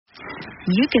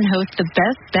you can host the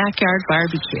best backyard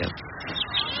barbecue.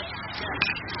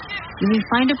 You can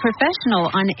find a professional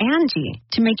on Angie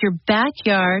to make your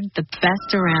backyard the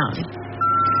best around.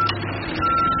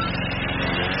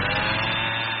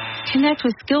 Connect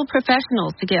with skilled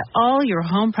professionals to get all your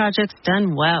home projects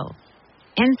done well.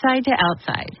 Inside to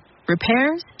outside,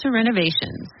 repairs to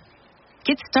renovations.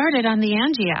 Get started on the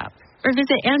Angie app or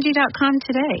visit Angie.com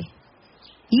today.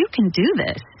 You can do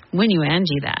this when you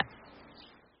Angie that.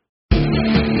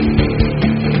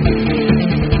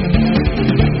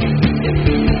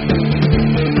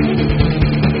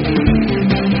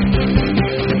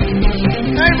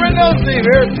 Steve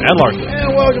here. And Larson.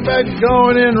 And welcome back to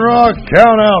Going In Raw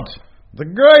Countout. The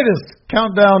greatest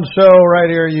countdown show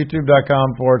right here at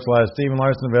youtube.com/Stephen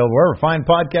Larson, available wherever fine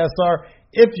podcasts are.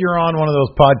 If you're on one of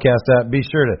those podcast apps, be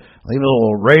sure to leave a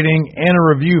little rating and a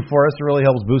review for us. It really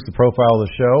helps boost the profile of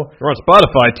the show. We're on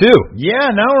Spotify, too.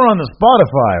 Yeah, now we're on the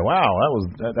Spotify. Wow,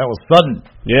 that was sudden.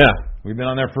 Yeah. We've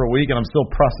been on there for a week, and I'm still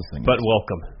processing. But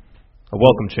welcome. A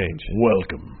welcome change.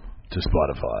 Welcome to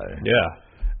Spotify.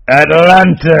 Yeah.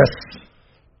 Atlantis.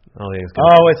 Oh,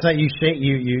 it's not you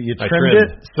trimmed it,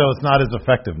 so it's not as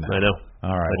effective now. I know.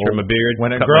 All right. I trim my beard.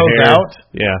 When it cut grows my hair. out,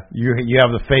 yeah, you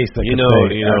have the face that you can know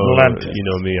say Atlantis. you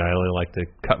know me. I only like to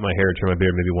cut my hair and trim my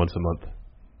beard maybe once a month.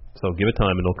 So give it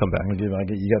time and it'll come back.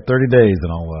 You got 30 days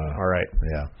and I'll. All right.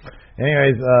 Yeah.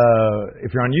 Anyways,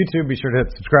 if you're on YouTube, be sure to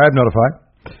hit subscribe, notify.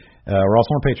 We're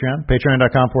also on Patreon,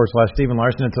 patreon.com/Stephen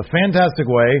Larson. It's a fantastic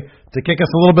way to kick us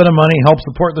a little bit of money, help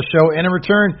support the show, and in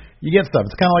return, you get stuff.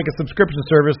 It's kind of like a subscription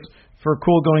service for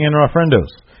cool Going In Raw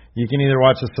friendos. You can either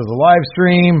watch this as a live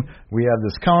stream. We have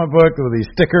this comic book with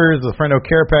these stickers, the Friendo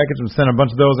Care Package. I'm sending a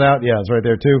bunch of those out. Yeah, it's right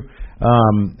there too.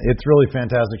 It's really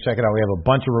fantastic. Check it out. We have a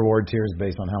bunch of reward tiers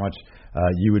based on how much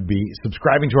you would be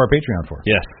subscribing to our Patreon for.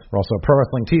 Yes. We're also at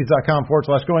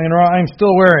ProWrestlingTees.com/Going In Raw. I'm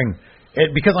still wearing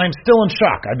it because I'm still in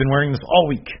shock. I've been wearing this all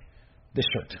week. This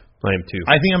shirt. I am too.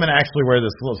 I think I'm going to actually wear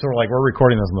this. Sort of like we're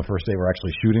recording this on the first day. We're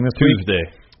actually shooting this Tuesday.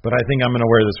 week. But I think I'm going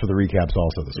to wear this for the recaps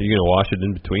also this week. Are you going to wash it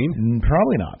in between?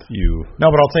 Probably not.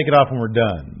 No, but I'll take it off when we're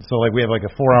done. So like we have like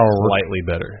a 4-hour Slightly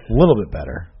better. A little bit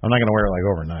better. I'm not going to wear it like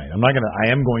overnight.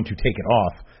 I am going to take it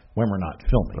off when we're not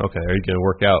filming. Okay. Are you going to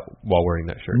work out while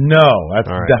wearing that shirt? No, that's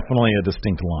right. Definitely a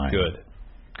distinct line.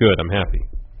 Good. I'm happy.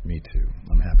 Me too.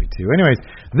 I'm happy too. Anyways,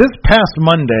 this past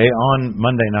Monday on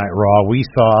Monday Night Raw, we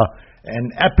saw an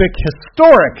epic,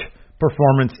 historic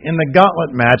performance in the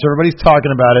Gauntlet match. Everybody's talking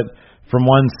about it from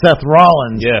one Seth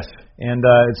Rollins. Yes. And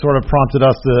it sort of prompted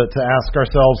us to ask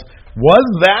ourselves, was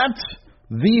that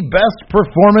the best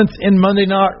performance in Monday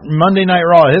Night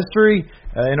Raw history?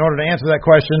 In order to answer that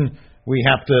question, we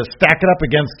have to stack it up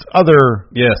against other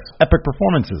epic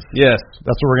performances. Yes.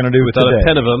 That's what we're going to do today. Out of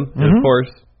 10 of them, and of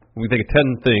course, we think of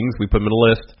 10 things, we put them in a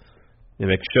list, and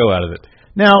make a show out of it.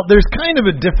 Now, there's kind of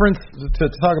a difference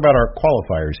to talk about our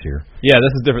qualifiers here. Yeah,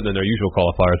 this is different than our usual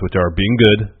qualifiers, which are being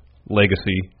good,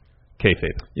 legacy,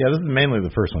 kayfabe. Yeah, this is mainly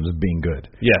the first one, just being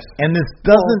good. Yes. And this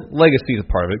doesn't... legacy is a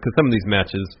part of it, because some of these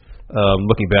matches,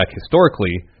 looking back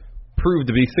historically,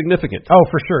 proved to be significant. Oh,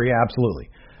 for sure, yeah,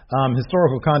 absolutely.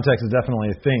 Historical context is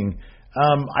definitely a thing.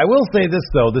 I will say this,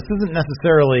 though. This isn't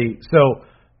necessarily... So,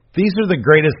 these are the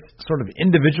greatest sort of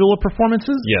individual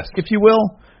performances, if you will.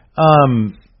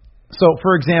 So,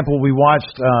 for example, we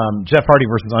watched Jeff Hardy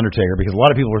versus Undertaker because a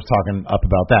lot of people were talking up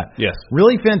about that. Yes.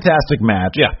 Really fantastic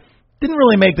match. Yeah. Didn't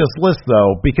really make this list,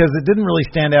 though, because it didn't really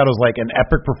stand out as like an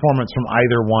epic performance from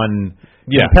either one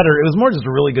competitor. It was more just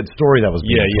a really good story that was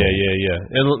being told.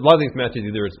 Yeah. And a lot of these matches,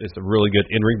 either it's a really good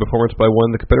in-ring performance by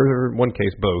one of the competitors, or in one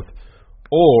case, both,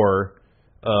 or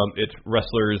it's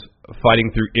wrestlers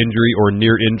fighting through injury or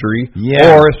near injury,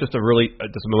 or it's just a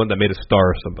moment that made a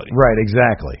star of somebody. Right,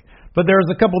 exactly. But there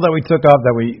was a couple that we took off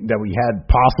that we had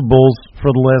possibles for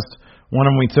the list. One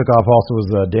of them we took off also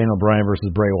was Daniel Bryan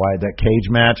versus Bray Wyatt, that cage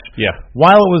match. Yeah.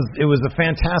 While it was a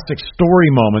fantastic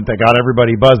story moment that got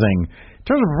everybody buzzing, in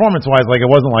terms of performance-wise, like it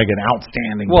wasn't like an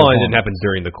outstanding performance. It didn't happen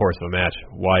during the course of a match.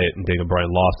 Wyatt and Daniel Bryan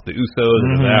lost the Usos,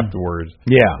 and then afterwards,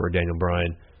 where Daniel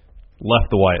Bryan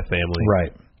left the Wyatt family.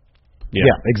 Right. Yeah,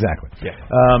 exactly. Yeah.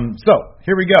 So,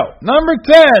 here we go. Number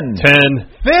 10.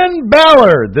 Finn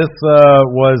Balor. This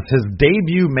was his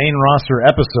debut main roster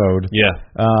episode. Yeah.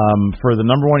 For the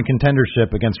number one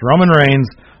contendership against Roman Reigns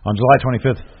on July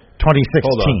 25th, 2016.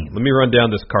 Hold on. Let me run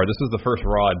down this card. This is the first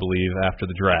Raw, I believe, after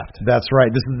the draft. That's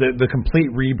right. This is the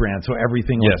complete rebrand, so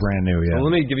everything was brand new. Yeah. So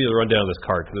let me give you the rundown of this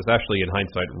card, because it's actually, in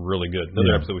hindsight, really good.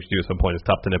 Another episode we should do at some point is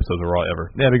top 10 episodes of Raw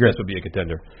ever. That'd be great. This would be a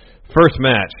contender. First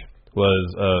match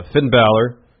was Finn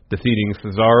Balor defeating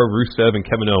Cesaro, Rusev, and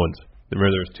Kevin Owens.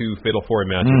 Remember, there was 2 Fatal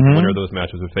 4-Way matches. The winner of those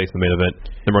matches would face the main event,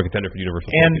 number 1 contender for the Universal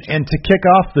Championship. And to kick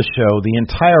off the show, the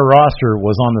entire roster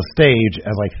was on the stage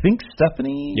as I think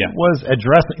Stephanie was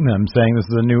addressing them, saying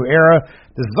this is a new era.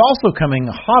 This is also coming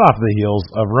hot off the heels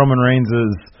of Roman Reigns'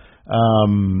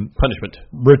 punishment.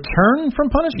 Return from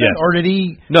punishment? Yes. Or did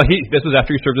he... No, this was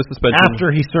after he served his suspension.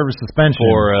 After he served his suspension.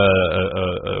 For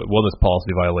a wellness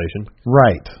policy violation.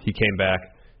 Right. He came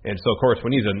back. And so, of course,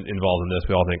 when he's involved in this,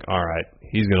 we all think, all right,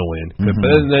 he's going to win.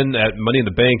 But then at Money in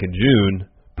the Bank in June,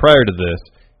 prior to this,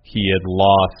 he had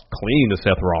lost clean to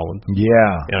Seth Rollins.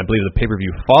 Yeah. And I believe the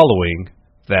pay-per-view following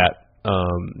that,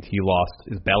 he lost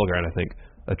his Battleground, I think,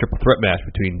 a triple threat match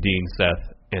between Dean,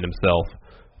 Seth, and himself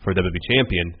for WWE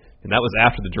Champion. And that was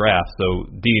after the draft. So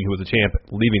Dean, who was the champ,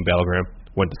 leaving Battleground,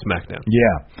 went to SmackDown.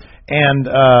 Yeah. And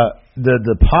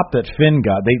the pop that Finn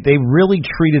got, they really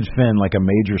treated Finn like a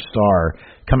major star.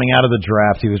 Coming out of the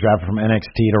draft, he was drafted from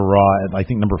NXT to Raw at, I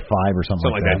think, number 5 or something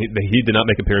like that. He did not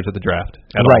make an appearance at the draft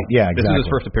at all. Yeah, exactly. This is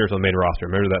his first appearance on the main roster.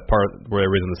 Remember that part where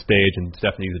he was on the stage and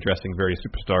Stephanie's addressing various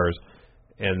superstars,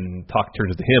 and talk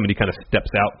turns to him, and he kind of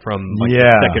steps out from the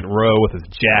second row with his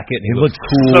jacket. And he looks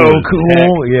cool. So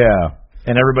cool, yeah.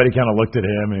 And everybody kind of looked at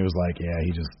him, and he was like, yeah,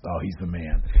 he's the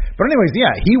man. But anyways,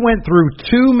 he went through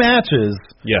 2 matches.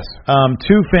 Yes. 2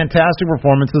 fantastic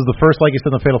performances. The first, like you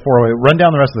said, the Fatal 4-Way. Run down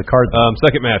the rest of the card.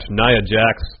 Second match, Nia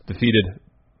Jax defeated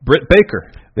Britt Baker.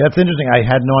 That's interesting. I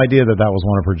had no idea that was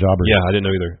one of her jobbers. Yeah, I didn't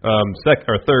know either.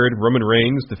 Third, Roman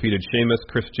Reigns defeated Sheamus,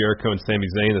 Chris Jericho, and Sami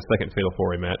Zayn in the second Fatal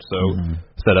 4-Way match. So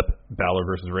set up Balor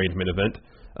versus Reigns main event.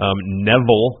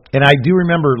 Neville. And I do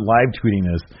remember live tweeting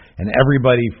this and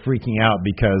everybody freaking out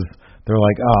because they're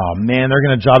like, oh, man, they're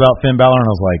going to job out Finn Balor. And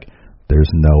I was like,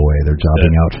 there's no way they're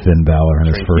jobbing out Finn Balor in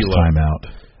his first time out.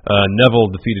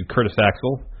 Neville defeated Curtis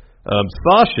Axel.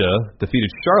 Sasha defeated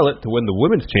Charlotte to win the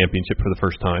Women's Championship for the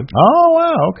first time. Oh,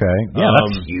 wow, okay. Yeah,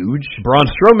 that's huge. Braun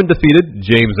Strowman defeated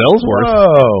James Ellsworth.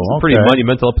 Whoa, Pretty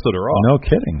monumental episode of Raw. No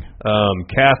kidding.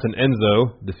 Cass and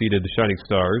Enzo defeated the Shining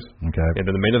Stars. Okay. And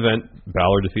then the main event,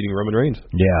 Balor defeating Roman Reigns.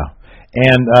 Yeah.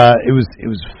 And it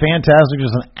was fantastic,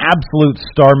 just an absolute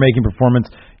star-making performance.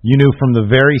 You knew from the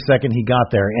very second he got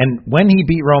there. And when he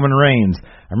beat Roman Reigns,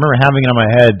 I remember having it on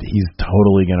my head, he's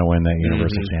totally going to win that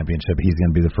Universal Championship. He's going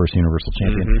to be the first Universal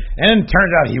Champion. And it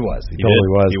turned out he was. He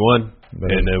totally was. He won.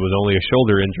 And it was only a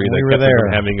shoulder injury that kept him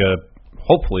from having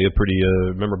hopefully a pretty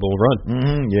memorable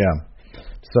run. Yeah.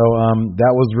 So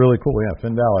that was really cool. Yeah,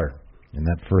 Finn Balor in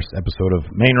that first episode of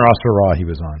Main Roster Raw he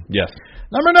was on. Yes.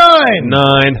 Number 9.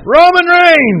 Roman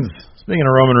Reigns. Speaking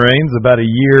of Roman Reigns, about 6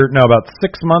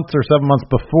 months or 7 months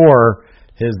before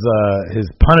his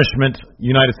punishment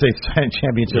United States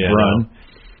Championship run.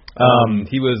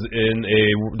 He was in a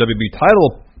WWE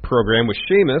title program with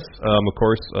Sheamus. Of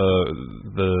course,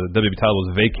 the WWE title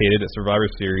was vacated at Survivor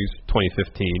Series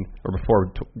 2015, or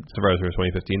before Survivor Series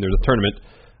 2015. There was a tournament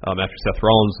after Seth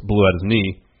Rollins blew out his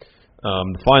knee.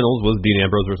 The finals was Dean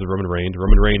Ambrose versus Roman Reigns.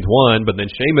 Roman Reigns won, but then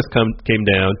Sheamus came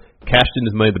down, cashed in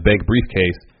his Money in the Bank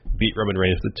briefcase, beat Roman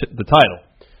Reigns the title.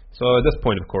 So at this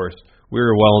point, of course, we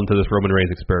were well into this Roman Reigns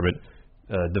experiment.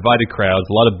 Divided crowds,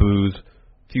 a lot of boos, a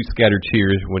few scattered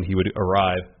cheers when he would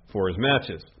arrive for his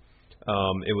matches.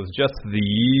 It was just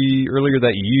earlier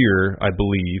that year, I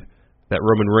believe, that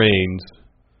Roman Reigns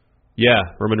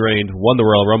won the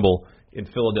Royal Rumble in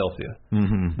Philadelphia.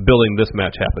 The building this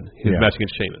match happened, his match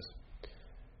against Sheamus.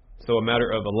 So a matter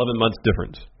of 11 months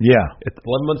difference. Yeah. It's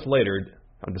 11 months later,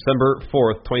 on December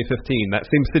 4th, 2015, that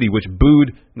same city which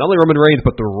booed not only Roman Reigns,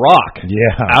 but The Rock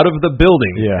out of the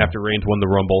building after Reigns won the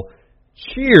Rumble,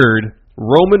 cheered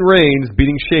Roman Reigns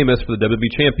beating Sheamus for the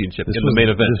WWE Championship in the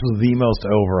main event. This was the most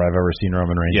over I've ever seen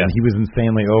Roman Reigns. Yes. And he was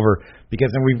insanely over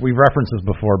because, and we've referenced this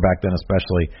before back then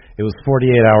especially, it was 48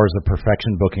 hours of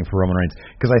perfection booking for Roman Reigns.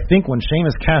 Because I think when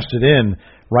Sheamus cashed it in,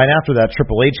 right after that,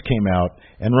 Triple H came out,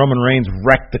 and Roman Reigns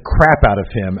wrecked the crap out of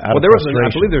him. I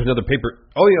believe there's another paper.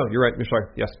 Oh, yeah, you're right. You're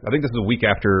sorry. Yes, I think this is a week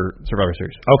after Survivor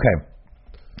Series. Okay,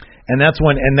 and that's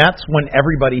when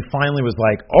everybody finally was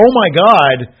like, "Oh my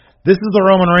God, this is the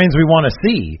Roman Reigns we want to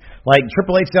see." Like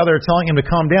Triple H out there telling him to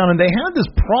calm down, and they had this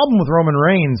problem with Roman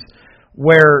Reigns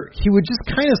where he would just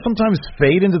kind of sometimes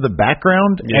fade into the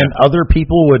background and other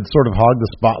people would sort of hog the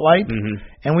spotlight.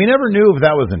 And we never knew if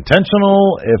that was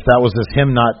intentional, if that was just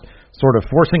him not sort of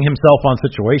forcing himself on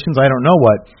situations. I don't know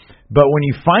what. But when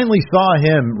you finally saw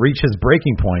him reach his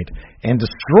breaking point and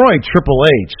destroy Triple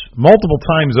H multiple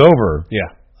times over,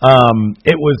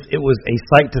 it was a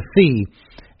sight to see.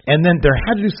 And then there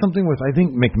had to do something with, I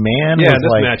think, McMahon. Yeah, was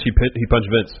this match he punched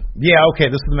Vince. Yeah, okay,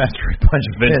 this is the match where he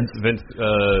punched Vince. Vince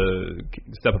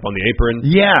step up on the apron.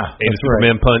 Yeah, ate a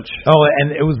Superman punch. Oh,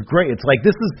 and it was great. It's like,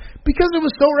 this is, because it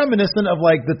was so reminiscent of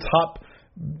like the top,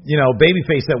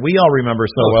 babyface that we all remember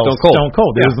so well. Stone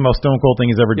Cold. It was the most Stone Cold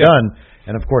thing he's ever done.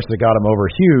 And of course, they got him over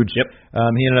huge. Yep.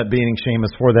 He ended up beating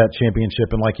Sheamus for that championship.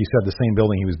 And like you said, the same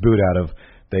building he was booed out of.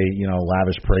 They,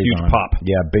 lavish praise huge on him. Pop.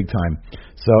 Yeah, big time.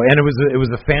 So, and it was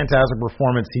a fantastic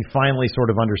performance. He finally sort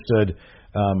of understood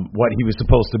what he was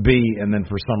supposed to be, and then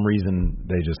for some reason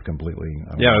they just completely.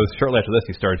 It was shortly after this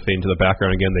he started fading to the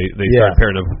background again. They started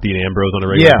pairing up with Dean Ambrose on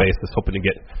a regular basis, hoping to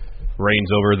get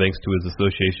Reigns over thanks to his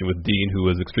association with Dean, who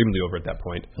was extremely over at that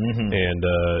point. Mm-hmm. And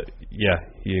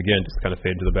he again just kind of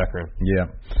faded to the background. Yeah.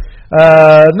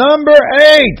 Number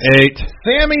 8,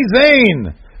 Sami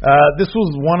Zayn. This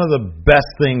was one of the best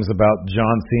things about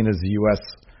John Cena's U.S.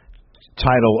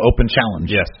 title open challenge.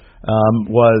 Yes.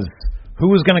 Was who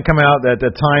was going to come out at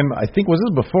the time. I think, was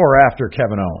this before or after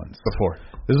Kevin Owens? Before.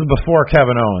 This was before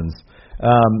Kevin Owens.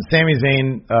 Sami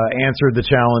Zayn answered the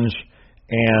challenge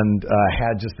and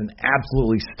had just an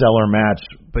absolutely stellar match.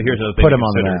 But here's another thing put him to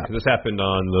on the consider, map. because this happened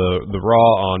on the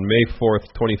Raw on May 4th,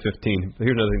 2015.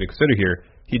 Here's another thing to consider here.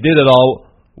 He did it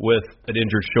all with an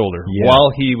injured shoulder. Yeah. While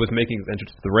he was making his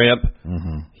entrance to the ramp,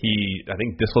 he, I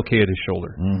think, dislocated his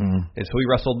shoulder. And so he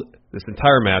wrestled this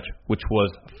entire match, which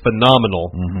was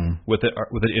phenomenal with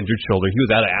an injured shoulder. He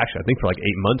was out of action, I think, for like 8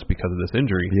 months because of this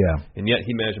injury. Yeah. And yet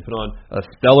he managed to put on a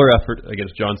stellar effort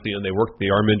against John Cena. They worked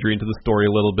the arm injury into the story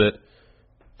a little bit.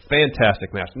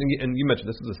 Fantastic match. And you mentioned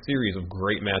this was a series of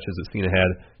great matches that Cena had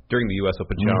during the U.S.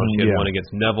 Open Challenge. He had one against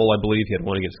Neville, I believe. He had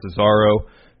one against Cesaro.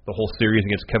 The whole series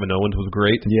against Kevin Owens was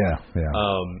great. Yeah. But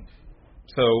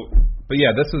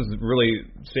this is really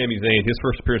Sami Zayn. His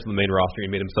first appearance on the main roster, he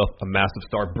made himself a massive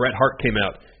star. Bret Hart came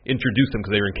out, introduced him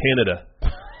because they were in Canada.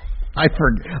 I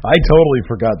totally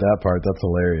forgot that part. That's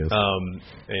hilarious.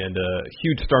 And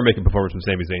huge star-making performance from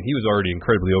Sami Zayn. He was already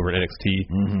incredibly over in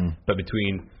NXT, but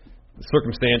between the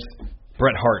circumstance,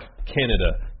 Bret Hart,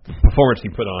 Canada, the performance he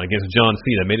put on against John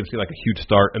Cena made him seem like a huge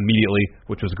star immediately,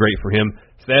 which was great for him.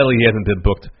 Sadly, he hasn't been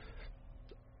booked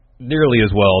nearly as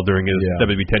well during his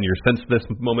WWE tenure since this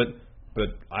moment,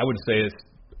 but I would say it's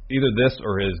either this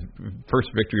or his first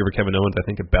victory over Kevin Owens, I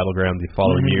think, at Battleground the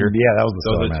following year. Yeah, that was the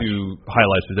Those are the two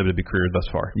highlights of his WWE career thus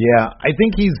far. Yeah, I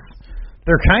think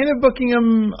they're kind of booking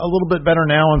him a little bit better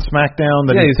now on SmackDown.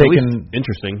 That he's taken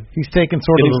interesting. He's taken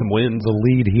sort of some wins. The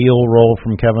lead heel role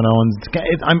from Kevin Owens.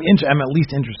 I'm at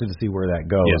least interested to see where that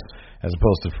goes, as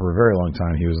opposed to for a very long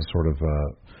time he was a sort of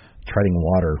treading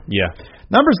water. Yeah.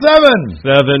 Number 7.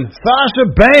 Sasha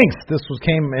Banks. This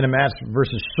came in a match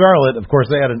versus Charlotte. Of course,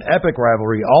 they had an epic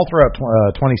rivalry all throughout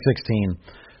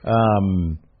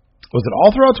 2016. Was it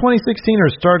all throughout 2016 or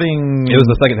starting? It was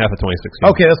the second half of 2016.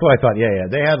 Okay, that's what I thought. Yeah.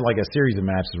 They had like a series of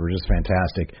matches that were just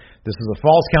fantastic. This is a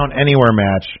Falls Count Anywhere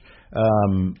match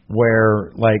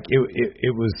where like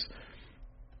it was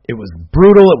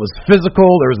brutal. It was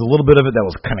physical. There was a little bit of it that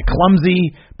was kind of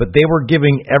clumsy, but they were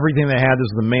giving everything they had.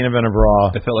 This was the main event of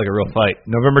Raw. It felt like a real fight.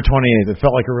 November 28th. It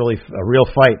felt like a real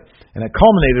fight, and it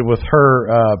culminated with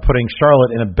her putting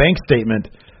Charlotte in a bank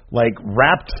statement. Like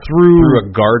wrapped through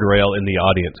a guardrail in the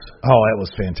audience. Oh, that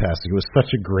was fantastic. It was such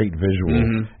a great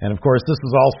visual. And of course, this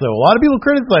was also, a lot of people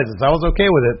criticized this. I was okay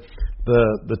with it.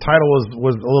 The title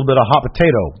was a little bit of hot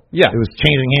potato. Yeah. It was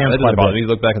changing hands. That doesn't bother me.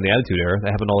 You look back in the Attitude Era,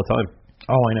 that happened all the time.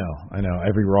 Oh, I know.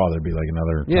 Every Raw there'd be like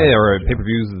another. Yeah, or at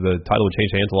pay-per-views, the title would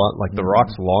change hands a lot. Like The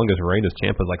Rock's longest reign as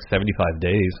champ was like 75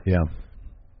 days. Yeah.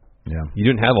 You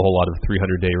didn't have a whole lot of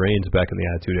 300-day reigns back in the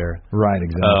Attitude Era. Right,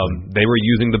 exactly. They were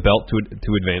using the belt to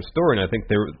advance story, and I think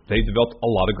they developed a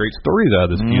lot of great stories out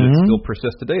of this feud that still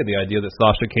persists today. The idea that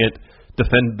Sasha can't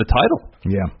defend the title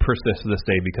persists to this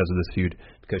day because of this feud.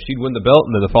 Because she'd win the belt,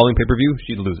 and then the following pay-per-view,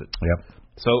 she'd lose it. Yep.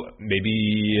 So maybe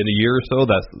in a year or so,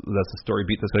 that's the story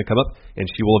beat that's going to come up, and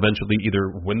she will eventually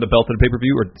either win the belt at a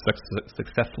pay-per-view or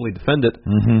successfully defend it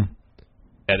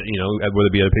at whether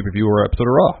it be at a pay-per-view or episode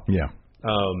of Raw. Yeah.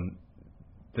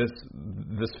 This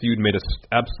feud made an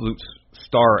absolute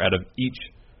star out of each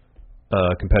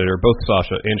competitor, both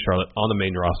Sasha and Charlotte, on the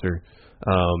main roster.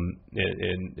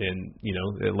 And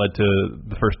it led to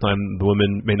the first time the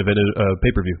women main evented a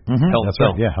pay-per-view. Hell in a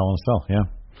Cell. Right. Yeah, Hell in a Cell.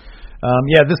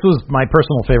 Yeah. This was my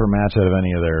personal favorite match out of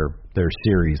any of their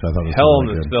series. I thought it was Hell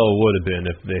really in a good. Cell would have been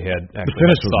if they had actually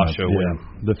had Sasha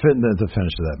win. The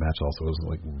finish of that match also was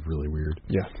like really weird.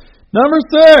 Yeah. Number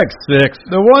 6.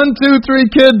 The 1-2-3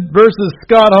 Kid versus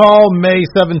Scott Hall, May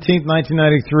 17th,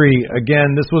 1993.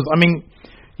 Again, this was,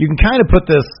 you can kind of put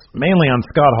this mainly on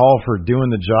Scott Hall for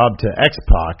doing the job to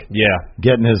X-Pac. Yeah.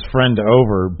 Getting his friend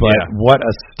over. But what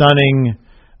a stunning,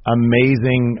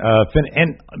 amazing,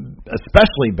 and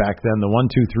especially back then, the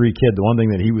 1-2-3 kid, the one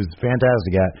thing that he was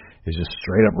fantastic at is just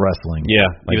straight up wrestling. Yeah,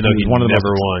 like even though he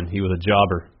never won. He was a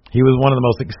jobber. He was one of the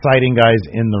most exciting guys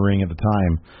in the ring at the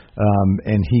time,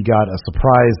 and he got a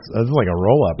surprise. This is like a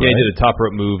roll-up, right? Yeah, he did a top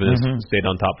rope move and stayed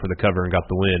on top for the cover and got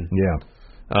the win. Yeah.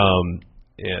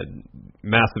 And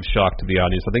massive shock to the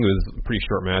audience. I think it was a pretty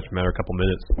short match, matter of a couple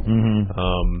minutes.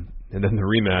 And then the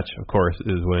rematch, of course,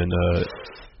 is when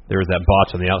there was that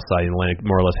botch on the outside and landed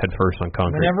more or less head first on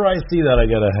concrete. Whenever I see that, I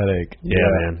get a headache. Yeah,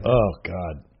 man. Oh,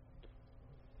 God.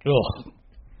 Ugh.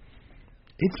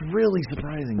 It's really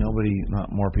surprising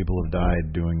not more people have died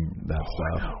doing that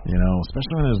stuff. You know,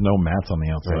 especially when there's no mats on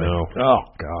the outside. I know. Oh,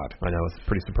 God. I know, it's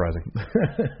pretty surprising.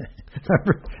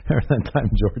 remember that time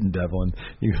Jordan Devlin,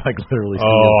 you like literally see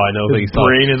I know, his he saw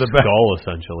brain in the back. skull,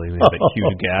 essentially. He had that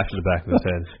huge gash in the back of his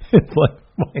head. It's like,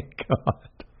 my God.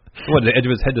 What, the edge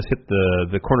of his head just hit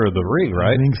the corner of the ring,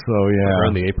 right? I think so, yeah.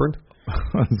 Around the apron?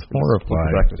 It's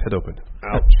horrifying. Back, his head opened.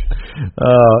 Ouch.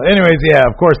 Anyways, yeah,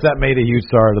 of course that made a huge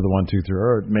star out of the 1-2-3,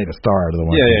 or made a star out of the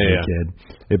 1-2-3 kid.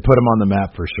 It put him on the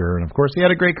map for sure, and of course he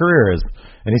had a great career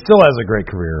and he still has a great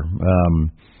career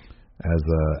as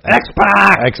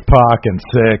X-Pac and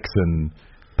Six and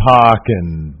Pac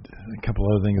and a couple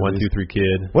other things. 1-2-3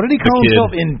 kid. What did he call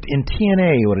himself in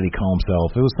TNA? What did he call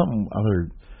himself? It was something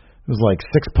other. It was like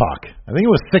Six-Pac. I think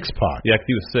it was Six-Pac. Yeah, 'cause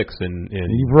he was 6 in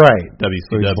right. WCW.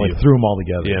 So he just, like, threw them all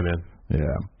together. Yeah, man.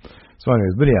 Yeah. So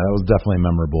anyways, but yeah, that was definitely a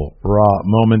memorable Raw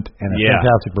moment and a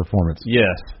fantastic performance.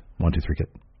 Yes. 1-2-3 kid.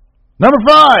 Number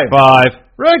 5.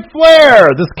 5. Ric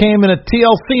Flair. This came in a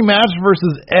TLC match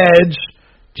versus Edge,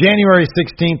 January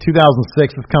 16,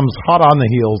 2006. This comes hot off the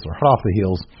heels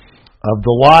of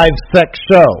the live sex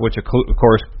show, which of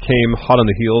course came hot on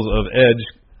the heels of Edge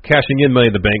cashing in Money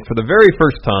in the Bank for the very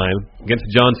first time against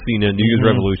John Cena, New Year's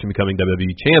Revolution, becoming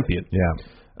WWE Champion. Yeah.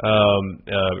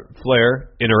 Flair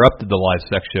interrupted the live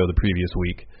sex show the previous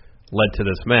week, led to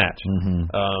this match.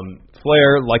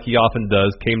 Flair, like he often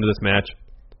does, came to this match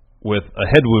with a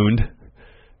head wound.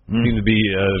 Seemed to be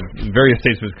in various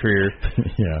stages of his career.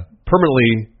 Yeah.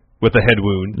 Permanently with a head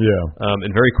wound. Yeah.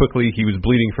 And very quickly he was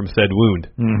bleeding from said wound.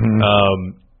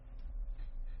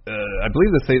 I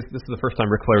believe this is the first time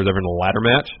Ric Flair was ever in a ladder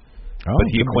match, but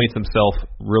he acquaints himself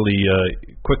really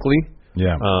quickly.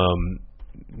 Yeah.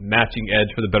 Matching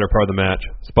Edge for the better part of the match,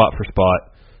 spot for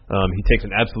spot. He takes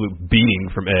an absolute beating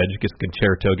from Edge, gets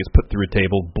concerto, gets put through a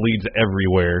table, bleeds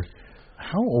everywhere.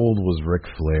 How old was Ric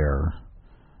Flair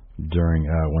during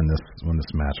when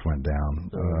this match went down?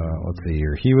 Let's see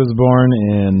here. He was born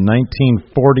in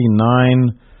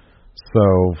 1949. So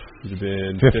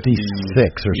 56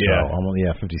 or so, almost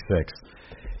 56.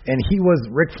 And he was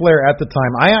Ric Flair at the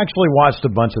time. I actually watched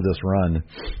a bunch of this run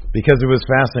because it was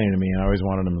fascinating to me. I always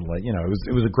wanted him to, like,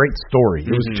 it was a great story.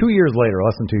 It was 2 years later,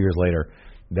 less than 2 years later,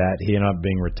 that he ended up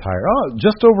being retired. Oh,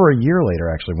 just over a year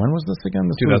later, actually. When was this again?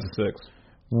 2006.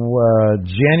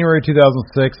 January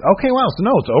 2006. Okay, wow. So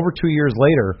no, it's over 2 years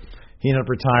later. He ended up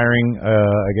retiring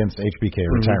against HBK,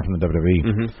 retiring from the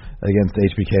WWE against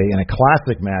HBK in a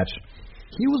classic match.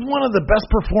 He was one of the best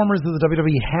performers that the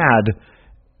WWE had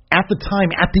at the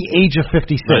time, at the age of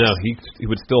 56. I know. He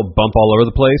would still bump all over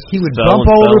the place. He would bump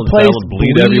all over the place,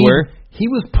 bleed everywhere. He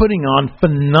was putting on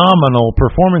phenomenal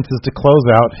performances to close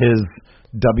out his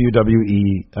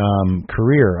WWE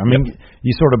career. I mean,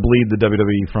 you sort of bleed the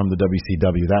WWE from the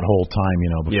WCW that whole time,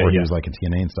 before he was like in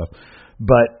TNA and stuff.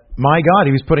 But my God,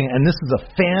 he was and this is a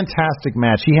fantastic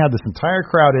match. He had this entire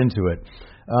crowd into it.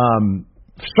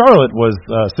 Charlotte was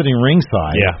sitting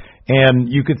ringside, and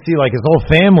you could see like his whole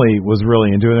family was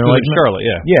really into it. They were like Charlotte,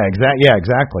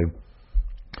 exactly.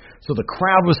 So the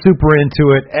crowd was super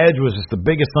into it. Edge was just the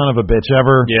biggest son of a bitch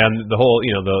ever. Yeah, and the whole,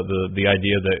 the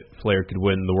idea that Flair could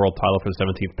win the world title for the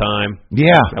 17th time.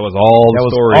 Yeah, that was all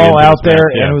the story. That was all out there,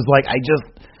 and it was like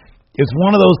it's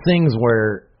one of those things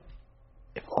where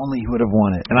if only he would have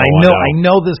won it. And I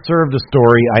know this served a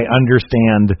story. I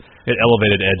understand. It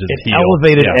elevated Edge as a heel. It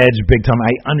elevated Edge big time.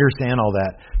 I understand all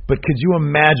that. But could you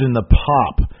imagine the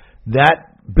pop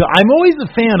that I'm always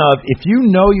a fan of? If you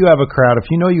know you have a crowd,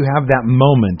 if you know you have that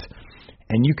moment,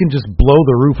 and you can just blow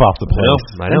the roof off the place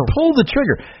I know. and pull the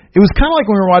trigger. It was kind of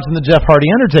like when we were watching the Jeff Hardy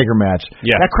Undertaker match.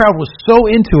 Yeah. That crowd was so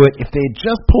into it. If they had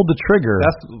just pulled the trigger.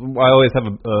 That's why I always have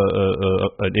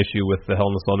an issue with the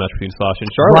Hell in a Cell match between Sasha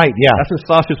and Charlotte. Right, yeah. That's in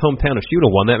Sasha's hometown. If she would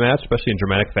have won that match, especially in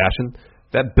dramatic fashion,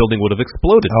 that building would have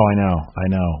exploded. Oh, I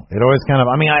know. It always kind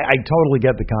of, I totally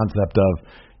get the concept of,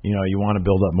 you want to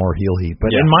build up more heel heat. But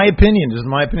in my opinion, there's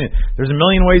a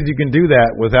million ways you can do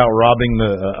that without robbing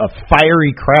a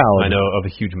fiery crowd. I know, of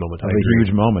a huge moment.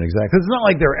 Huge moment, exactly. 'Cause it's not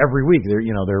like they're every week. They're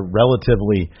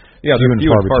relatively few and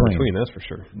far between. That's for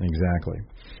sure. Exactly.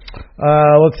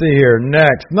 Let's see here.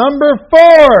 Next, number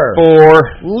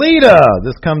 4. Lita.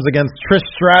 This comes against Trish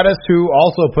Stratus, who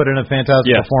also put in a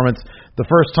fantastic performance. The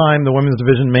first time the women's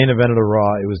division main evented a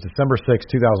Raw, it was December 6,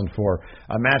 2004.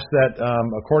 A match that,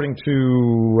 according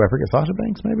to, I forget, Sasha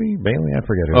Banks, maybe? Bayley? I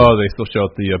forget who. Oh, they still show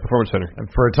at the Performance Center. And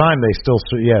for a time, they still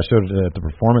showed it at the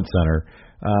Performance Center.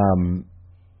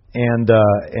 And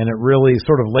it really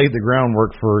sort of laid the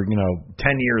groundwork for, 10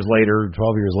 years later,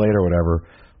 12 years later, whatever,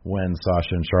 when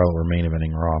Sasha and Charlotte were main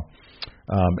eventing Raw.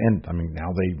 And I mean, now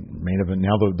they main event.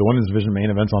 Now the women's division main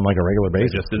events on like a regular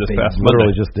basis. They just did this past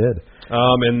literally Monday. Just did.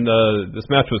 And this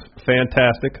match was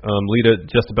fantastic. Lita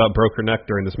just about broke her neck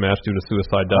during this match due to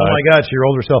suicide dive. Oh my God, she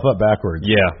rolled herself up backwards.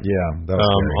 Yeah. That was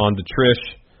scary. On to Trish.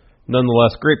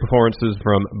 Nonetheless, great performances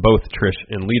from both Trish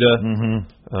and Lita.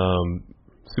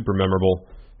 Super memorable.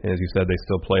 As you said, they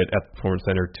still play it at the Performance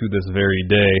Center to this very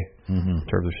day in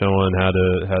terms of showing how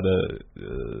to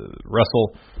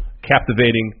wrestle.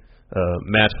 Captivating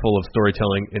match full of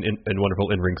storytelling and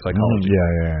wonderful in-ring psychology.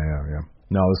 Yeah.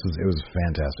 No, it was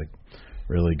fantastic.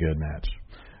 Really good match.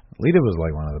 Lita was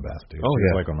like one of the best, dude. She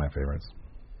was like one of my favorites.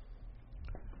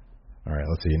 All right,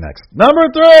 let's see you next. Number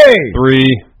 3.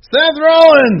 Seth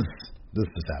Rollins. This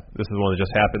just happened. This is one that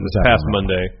just happened this past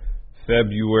Monday,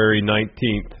 February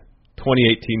 19th.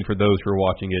 2018 for those who are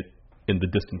watching it in the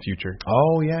distant future.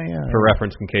 Oh, yeah. For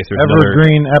reference, in case there's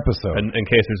Evergreen episode. In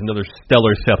case there's another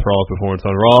stellar Seth Rollins performance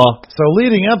on Raw. So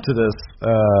leading up to this...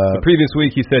 the previous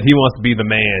week he said he wants to be the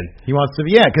man. He wants to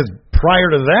be, because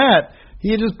prior to that, he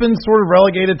had just been sort of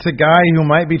relegated to guy who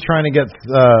might be trying to get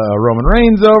Roman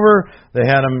Reigns over. They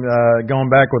had him going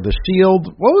back with the Shield.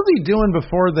 What was he doing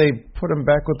before they put him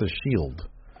back with the Shield?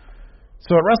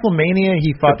 So at WrestleMania,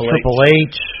 he fought Triple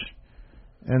H.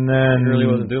 And then he really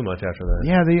wasn't doing much after that.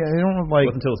 Yeah, they don't like.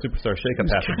 It wasn't until the Superstar Shakeup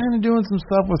happened. Kind of doing some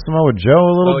stuff with Samoa Joe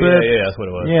a little bit. Yeah, that's what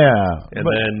it was. Yeah, and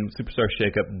then Superstar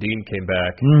Shakeup, Dean came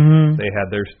back. They had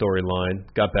their storyline,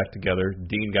 got back together.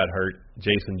 Dean got hurt.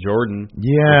 Jason Jordan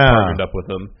partnered up with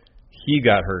them. He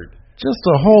got hurt. Just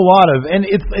a whole lot of, and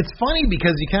it's funny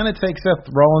because you kind of take Seth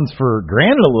Rollins for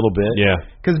granted a little bit. Yeah.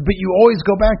 But you always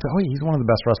go back to, he's one of the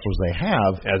best wrestlers they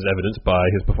have, as evidenced by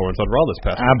his performance on Raw this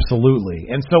past week. Absolutely.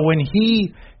 And so when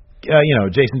he,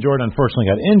 Jason Jordan unfortunately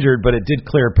got injured, but it did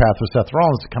clear a path for Seth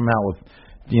Rollins to come out with,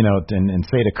 and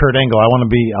say to Kurt Angle, I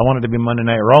wanted to be Monday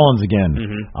Night Rollins again.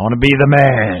 I want to be the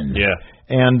man. Yeah.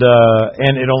 And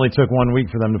it only took 1 week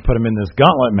for them to put him in this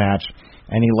gauntlet match.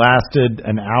 And he lasted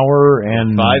an hour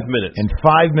and 5 minutes. And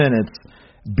 5 minutes,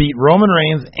 beat Roman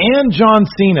Reigns and John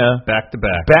Cena back to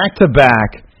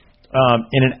back,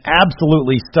 in an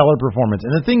absolutely stellar performance.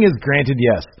 And the thing is, granted,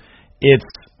 yes,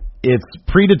 it's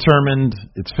predetermined,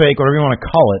 it's fake, whatever you want to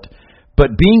call it,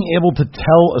 but being able to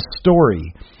tell a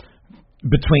story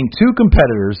between two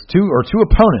competitors, two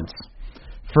opponents,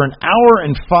 for an hour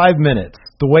and 5 minutes,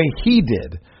 the way he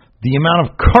did. The amount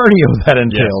of cardio that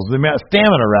entails, the amount of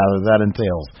stamina, rather, that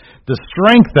entails, the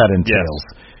strength that entails.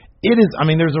 It is,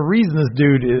 there's a reason this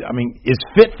dude is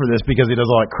fit for this because he does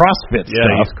all that CrossFit stuff.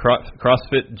 Yeah, he's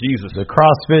CrossFit Jesus. The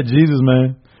CrossFit Jesus,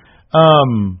 man.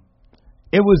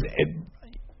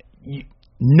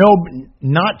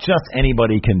 Not just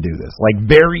anybody can do this. Like,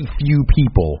 very few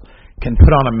people can put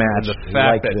on a match and the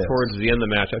fact like that this. Towards the end of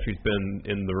the match, after he's been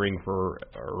in the ring for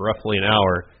roughly an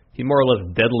hour, he more or less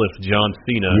deadlifts John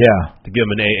Cena to give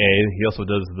him an AA. He also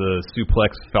does the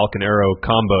suplex Falcon Arrow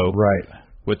combo,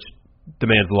 which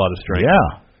demands a lot of strength.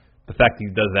 Yeah. The fact that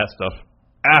he does that stuff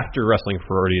after wrestling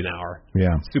for already an hour,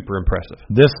 super impressive.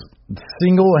 This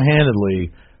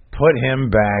single-handedly put him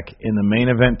back in the main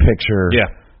event picture. Yeah.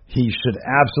 He should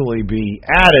absolutely be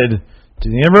added to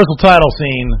the Universal title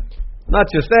scene. Not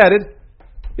just added.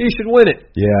 He should win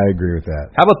it. Yeah, I agree with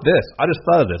that. How about this? I just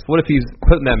thought of this. What if he's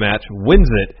put in that match,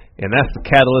 wins it, and that's the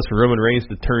catalyst for Roman Reigns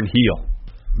to turn heel?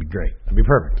 That'd be great. That'd be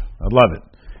perfect. I'd love it.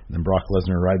 And then Brock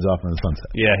Lesnar rides off in the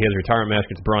sunset. Yeah, he has a retirement match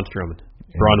against Braun Strowman.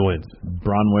 Braun wins.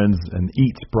 Braun wins and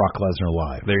eats Brock Lesnar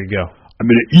live. There you go. I'm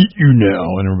going to eat you now.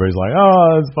 And everybody's like,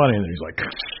 oh, that's funny. And then he's like...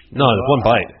 No, it's one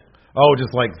bite. Oh,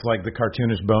 just like the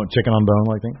cartoonish bone, chicken on bone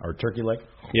like thing? Or turkey leg?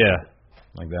 Yeah.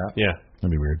 Like that? Yeah.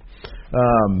 That'd be weird.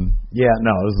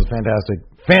 This is a fantastic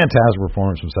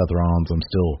performance from Seth Rollins.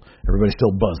 Everybody's still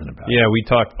buzzing about it. Yeah, we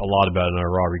talked a lot about it in our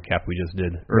Raw recap we just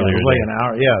did earlier. It was like an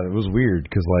hour. Yeah, it was weird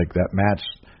because that match,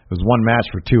 it was one match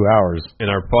for 2 hours. In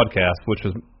our podcast, which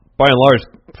was, by and large,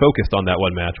 focused on that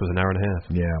one match was an hour and a half.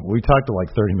 Yeah, we talked to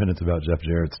like 30 minutes about Jeff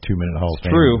Jarrett's 2-minute Hall of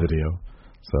Fame video.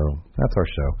 So that's our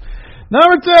show.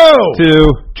 Number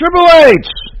 2, Triple H.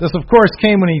 This, of course,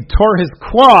 came when he tore his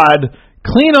quad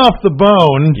clean off the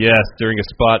bone. Yes, during a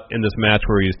spot in this match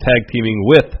where he was tag teaming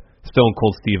with Stone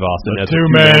Cold Steve Austin as a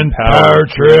two-man power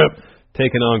trip.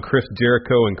 Taking on Chris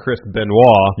Jericho and Chris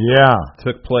Benoit. Yeah.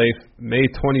 Took place May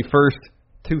 21st,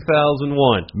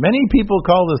 2001. Many people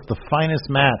call this the finest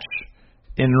match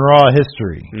in Raw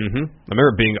history. Mm-hmm. I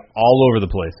remember it being all over the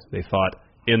place. They fought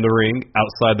in the ring,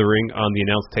 outside the ring, on the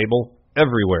announce table,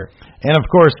 everywhere. And, of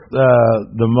course,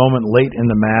 the moment late in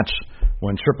the match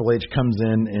when Triple H comes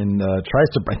in and tries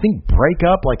to, I think, break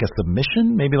up like a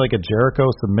submission, maybe like a Jericho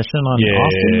submission on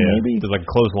Austin, maybe? There's like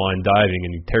a clothesline diving,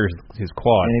 and he tears his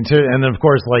quad. And then, of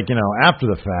course, like, after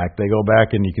the fact, they go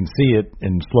back and you can see it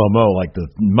in slow-mo, like the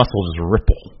muscle just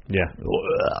ripple. Yeah.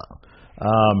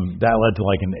 That led to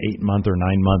like an 8-month or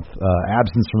 9-month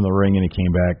absence from the ring, and he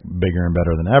came back bigger and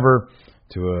better than ever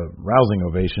to a rousing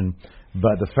ovation.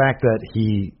 But the fact that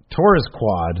he tore his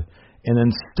quad and then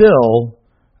still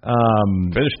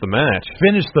finished the match.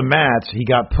 He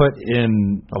got put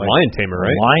in a lion tamer,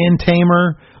 right? Lion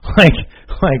tamer.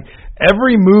 Like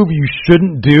every move you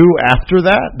shouldn't do after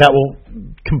that will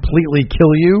completely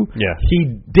kill you. Yeah.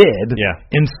 He did. Yeah.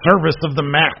 In service of the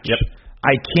match. Yep.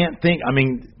 I can't think. I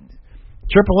mean,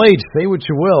 Triple H, say what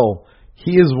you will,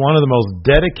 he is one of the most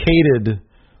dedicated.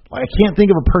 I can't think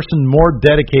of a person more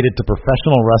dedicated to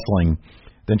professional wrestling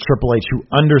than Triple H, who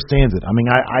understands it. I mean,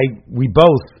 we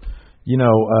both,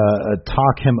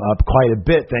 talk him up quite a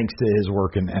bit thanks to his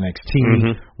work in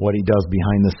NXT, what he does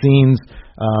behind the scenes.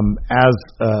 As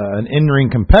an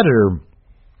in-ring competitor,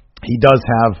 he does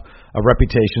have a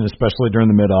reputation, especially during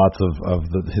the mid-aughts of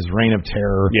his reign of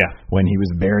terror, when he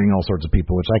was burying all sorts of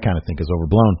people, which I kind of think is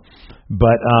overblown.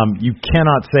 But you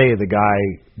cannot say the guy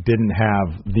didn't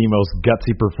have the most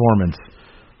gutsy performance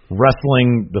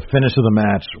wrestling the finish of the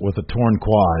match with a torn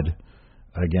quad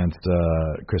against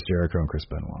Chris Jericho and Chris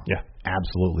Benoit. Yeah.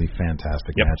 Absolutely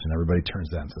fantastic match, and everybody turns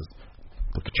to that and says,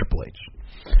 look at Triple H.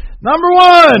 Number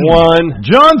 1,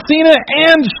 John Cena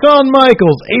and Shawn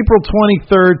Michaels, April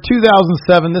 23rd,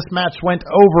 2007. This match went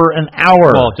over an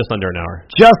hour. Well, just under an hour.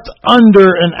 Just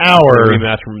under an hour. A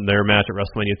rematch from their match at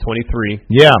WrestleMania 23.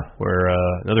 Yeah. Where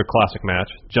another classic match.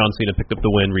 John Cena picked up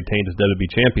the win, retained his WWE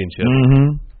Championship.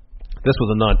 Mm-hmm. This was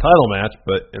a non-title match,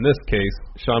 but in this case,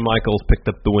 Shawn Michaels picked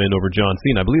up the win over John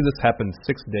Cena. I believe this happened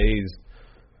 6 days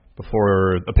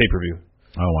before a pay-per-view.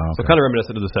 Oh, wow. So kind of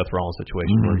reminiscent of the Seth Rollins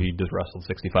situation where he just wrestled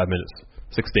 65 minutes,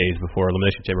 6 days before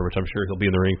Elimination Chamber, which I'm sure he'll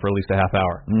be in the ring for at least a half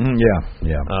hour.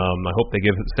 Yeah. I hope they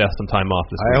give Seth some time off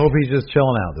this week. I hope he's just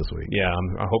chilling out this week. Yeah,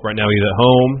 I hope right now he's at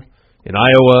home in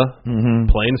Iowa,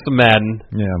 playing some Madden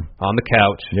on the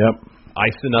couch,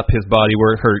 icing up his body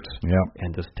where it hurts,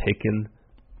 and just taking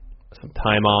some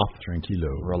time off.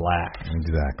 Tranquilo. Relax.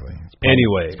 Exactly.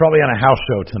 Anyway. It's probably on a house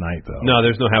show tonight, though. No,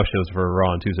 there's no house shows for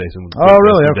Raw on Tuesdays. Oh,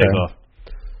 really? Okay. Days off.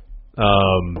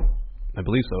 I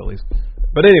believe so, at least.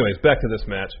 But anyways, back to this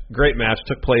match. Great match.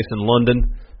 Took place in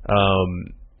London.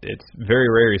 It's very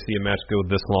rare to see a match go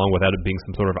this long without it being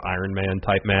some sort of Iron Man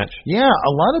type match. Yeah,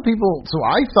 a lot of people. So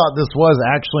I thought this was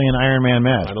actually an Iron Man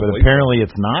match, but apparently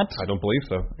it's not. I don't believe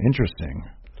so.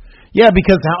 Interesting. Yeah,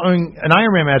 because an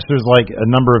Iron Man match, there's like a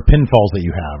number of pinfalls that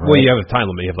you have. Right? Well, you have a time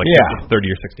limit. You have like 30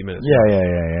 or 60 minutes.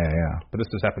 Yeah. But this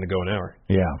just happened to go an hour.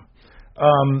 Yeah.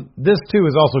 This too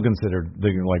is also considered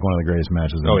like one of the greatest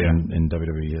matches in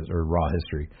WWE or Raw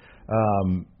history.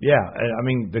 I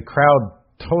mean the crowd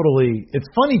totally.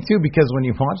 It's funny too because when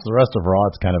you watch the rest of Raw,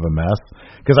 it's kind of a mess.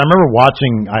 Because I remember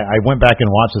watching, I went back and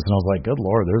watched this and I was like, good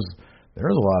Lord,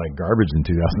 there's a lot of garbage in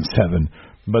 2007.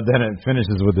 But then it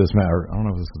finishes with this match. I don't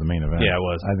know if this is the main event. Yeah, it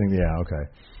was. I think okay.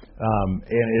 And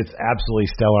it's absolutely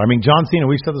stellar. I mean, John Cena,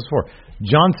 we've said this before,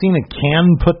 John Cena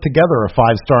can put together a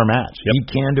 5-star match. Yep. He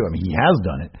can do it. I mean, he has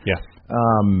done it. Yeah.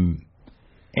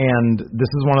 And this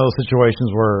is one of those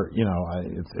situations where,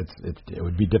 it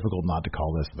would be difficult not to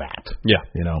call this that. Yeah.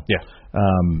 Yeah.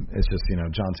 It's just,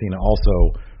 John Cena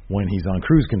also, when he's on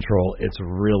cruise control, it's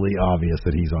really obvious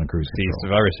that he's on cruise control.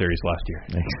 The Survivor Series last year.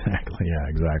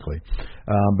 Exactly.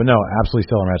 But no, absolutely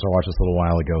stellar match. I watched this a little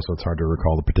while ago, so it's hard to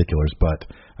recall the particulars, but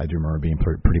I do remember being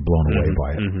pretty blown away by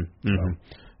it. So,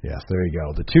 yes, there you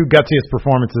go. The two gutsiest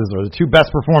performances, or the two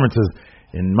best performances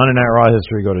in Monday Night Raw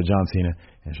history go to John Cena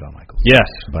and Shawn Michaels. Yes.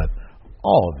 But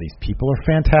all of these people are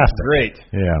fantastic. Great.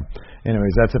 Yeah.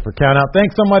 Anyways, that's it for Count Out.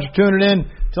 Thanks so much for tuning in.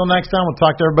 Till next time, we'll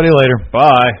talk to everybody later.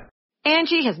 Bye.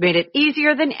 Angie has made it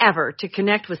easier than ever to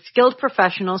connect with skilled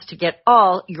professionals to get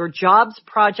all your jobs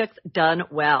projects done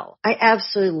well. I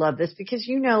absolutely love this because,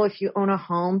 if you own a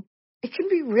home, it can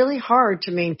be really hard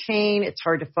to maintain. It's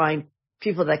hard to find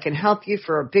people that can help you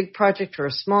for a big project or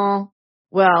a small.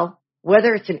 Well,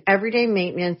 whether it's in everyday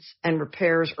maintenance and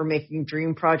repairs or making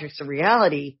dream projects a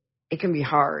reality, it can be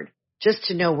hard just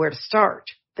to know where to start.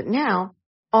 But now,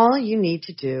 all you need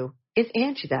to do is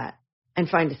Angie that and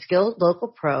find a skilled local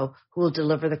pro who will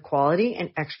deliver the quality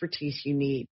and expertise you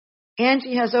need.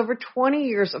 Angie has over 20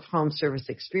 years of home service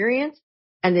experience,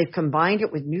 and they've combined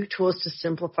it with new tools to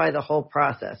simplify the whole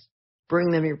process.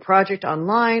 Bring them your project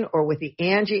online or with the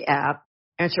Angie app,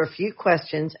 answer a few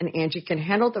questions, and Angie can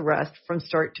handle the rest from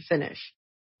start to finish.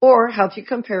 Or help you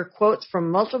compare quotes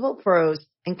from multiple pros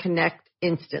and connect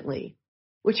instantly,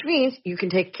 which means you can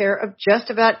take care of just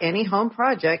about any home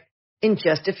project in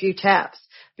just a few taps.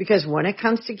 Because when it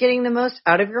comes to getting the most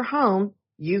out of your home,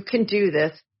 you can do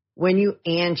this when you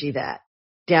Angie that.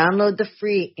 Download the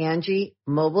free Angie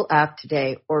mobile app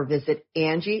today or visit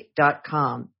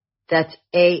Angie.com. That's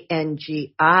ANGI.com.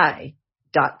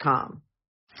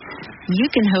 You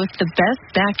can host the best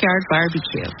backyard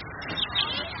barbecue.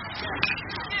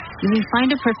 You can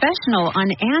find a professional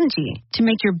on Angie to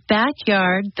make your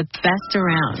backyard the best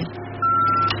around.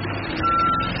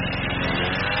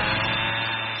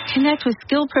 Connect with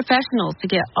skilled professionals to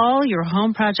get all your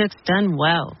home projects done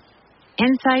well.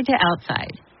 Inside to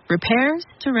outside, repairs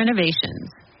to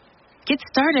renovations. Get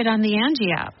started on the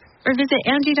Angie app or visit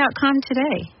Angie.com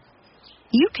today.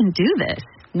 You can do this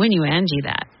when you Angie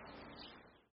that.